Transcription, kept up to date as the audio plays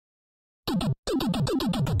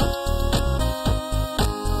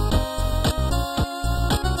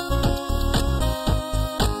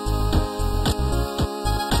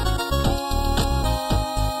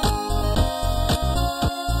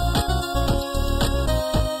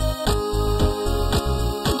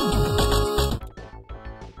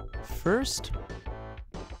first,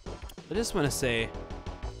 I just want to say,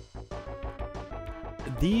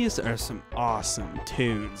 these are some awesome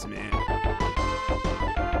tunes, man.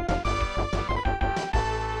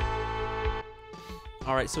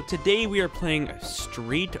 Alright, so today we are playing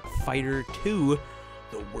Street Fighter 2,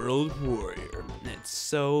 The World Warrior. It's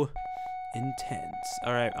so intense.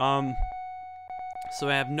 Alright, so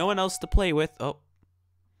I have no one else to play with. Oh.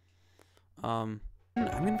 I'm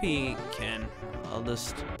gonna be Ken. I'll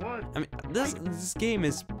just, I mean, this game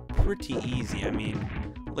is pretty easy. I mean,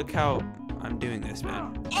 look how I'm doing this,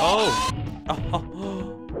 man. Oh!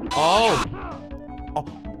 Oh! Oh! Oh!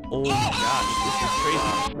 Oh my gosh, this is crazy.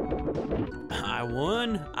 I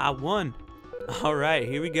won! Alright,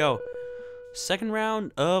 here we go. Second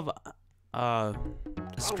round of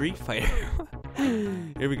Street Fighter.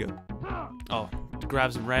 Here we go. Oh,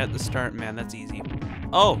 grabs him right at the start, man, that's easy.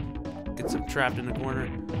 Oh! Gets him trapped in the corner.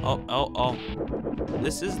 Oh, oh, oh.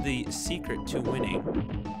 This is the secret to winning.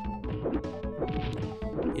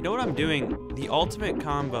 You know what I'm doing? The ultimate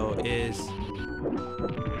combo is...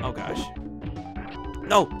 Oh gosh.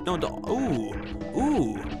 No, no, no. Ooh,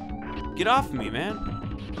 ooh. Get off of me, man.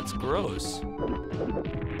 That's gross.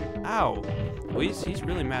 Ow. Oh, he's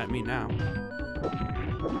really mad at me now.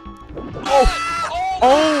 Oh!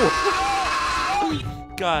 Oh!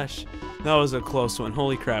 Gosh. That was a close one.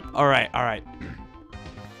 Holy crap. Alright, alright.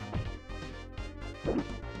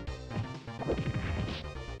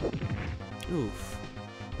 Oof.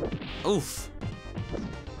 Oof.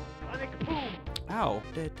 Ow.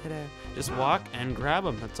 Just walk and grab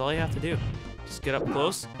him. That's all you have to do. Just get up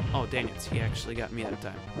close. Oh, dang it. He actually got me that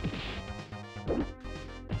time.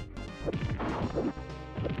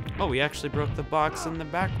 Oh, we actually broke the box in the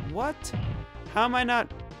back. What? How am I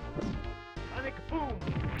not...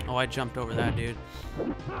 Oh, I jumped over that, dude.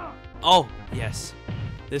 Oh, yes.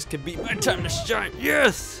 This could be my time to shine.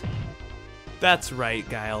 Yes! That's right,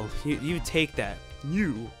 Guile. You take that.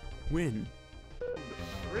 You win.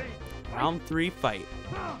 Round 3 fight.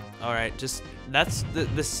 Alright, just... That's...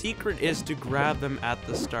 The secret is to grab them at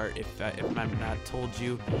the start, if I'm not told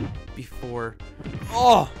you before.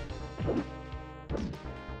 Oh!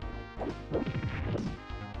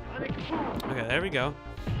 Okay, there we go.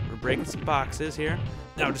 We're breaking some boxes here.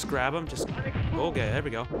 Now just grab him. Just okay. There we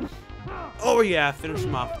go. Oh yeah, finish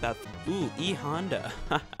him off with that. Ooh, Honda.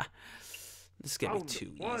 This is gonna be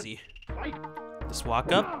too easy. Just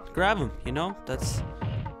walk up, grab him. You know, that's.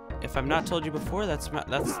 If I'm not told you before, that's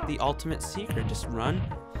the ultimate secret. Just run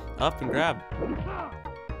up and grab.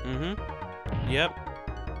 Yep.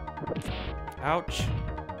 Ouch.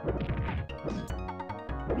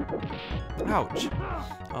 Ouch.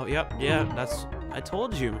 Oh, yep, yeah, that's... I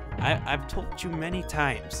told you. I've told you many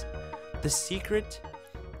times. The secret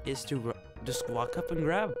is to just walk up and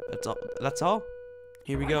grab. That's all. That's all.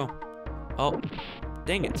 Here we go. Oh,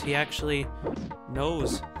 dang it. He actually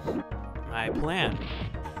knows my plan.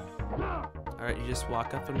 Alright, you just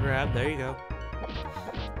walk up and grab. There you go.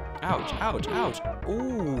 Ouch, ouch, ouch.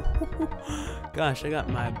 Ooh. Gosh, I got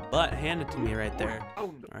my butt handed to me right there.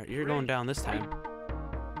 Alright, you're going down this time.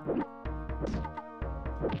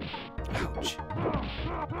 Ouch.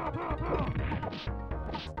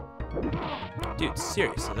 Dude,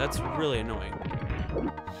 seriously, that's really annoying.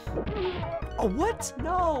 Oh, what?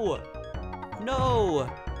 No! No!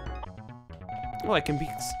 Oh, I can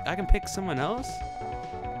pick someone else?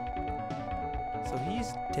 So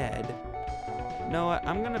he's dead. No,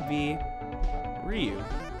 I'm gonna be Ryu.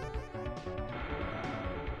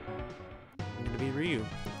 I'm gonna be Ryu.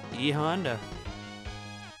 Honda.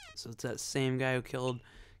 So it's that same guy who killed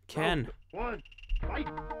Ken. Oh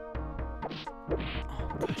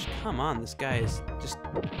gosh, come on, this guy is just...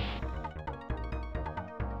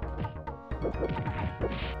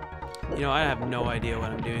 You know, I have no idea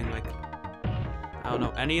what I'm doing. Like, I don't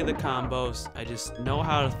know any of the combos. I just know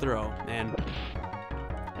how to throw and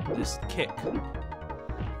just kick.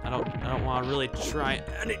 I don't want to really try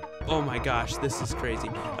any... Oh my gosh, this is crazy.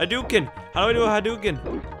 Hadouken! How do I do a Hadouken?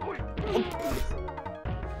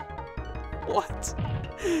 What?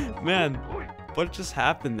 Man, what just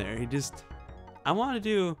happened there? He just... I want to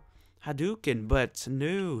do Hadouken, but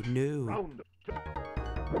no.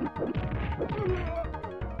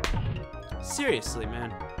 Seriously,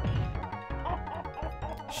 man.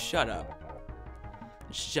 Shut up.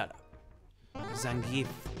 Shut up. Zangief.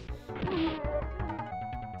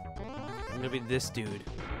 I'm gonna be this dude.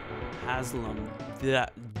 Haslam.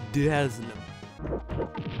 Haslam.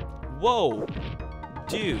 Whoa!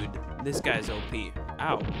 Dude, this guy's OP.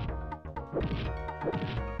 Ow.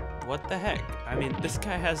 What the heck? I mean, this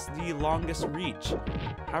guy has the longest reach.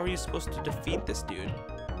 How are you supposed to defeat this dude?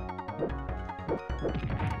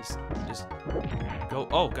 Just go.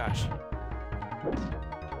 Oh gosh.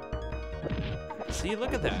 See,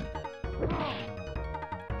 look at that.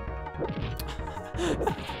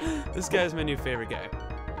 This guy's my new favorite guy.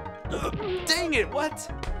 Dang it!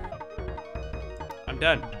 What? I'm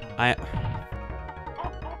done. I'm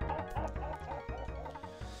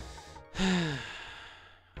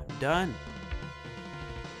done.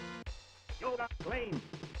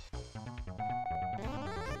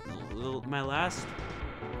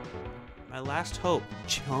 My last hope,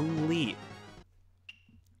 Chung-Li.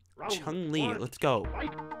 Chung-Li, let's go.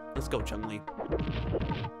 Let's go, Chung-Li.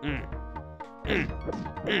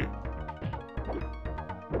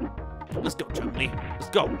 Let's go, Chung-Li. Let's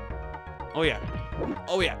go. Oh yeah.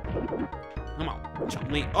 Oh yeah. Come on,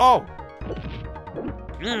 Chung-Li. Oh.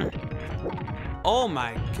 Oh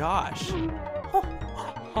my gosh.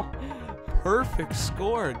 Perfect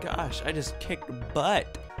score. Gosh, I just kicked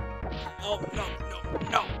butt. Oh no, no,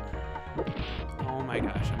 no. Oh my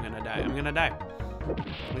gosh, I'm gonna die. I'm gonna die.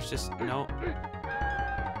 It's just no.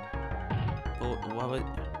 Oh, what was?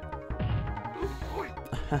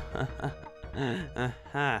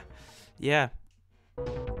 Yeah.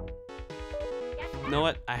 You know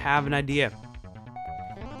what? I have an idea.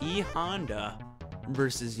 E-Honda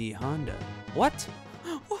versus E-Honda. What?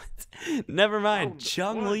 What? Never mind.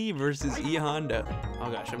 Chung-Li versus E-Honda.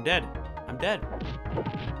 Oh gosh, I'm dead. I'm dead.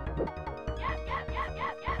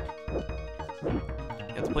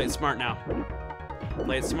 You have to play it smart now.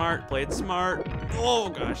 Play it smart. Play it smart. Oh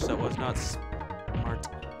gosh, that was not smart.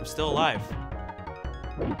 I'm still alive.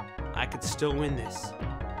 I could still win this.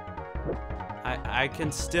 I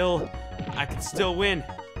can still win.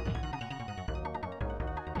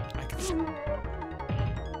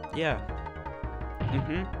 Yeah.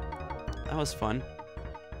 That was fun.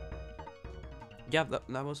 Yeah,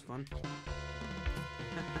 that was fun.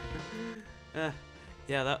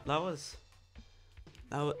 Yeah,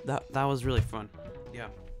 that was really fun. Yeah.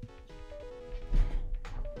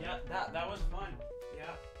 Yeah, that was fun.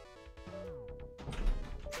 Yeah.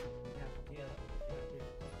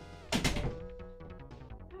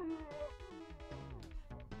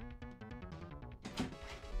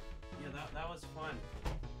 Yeah, that was fun.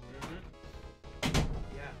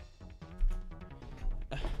 Yeah.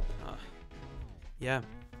 Yeah.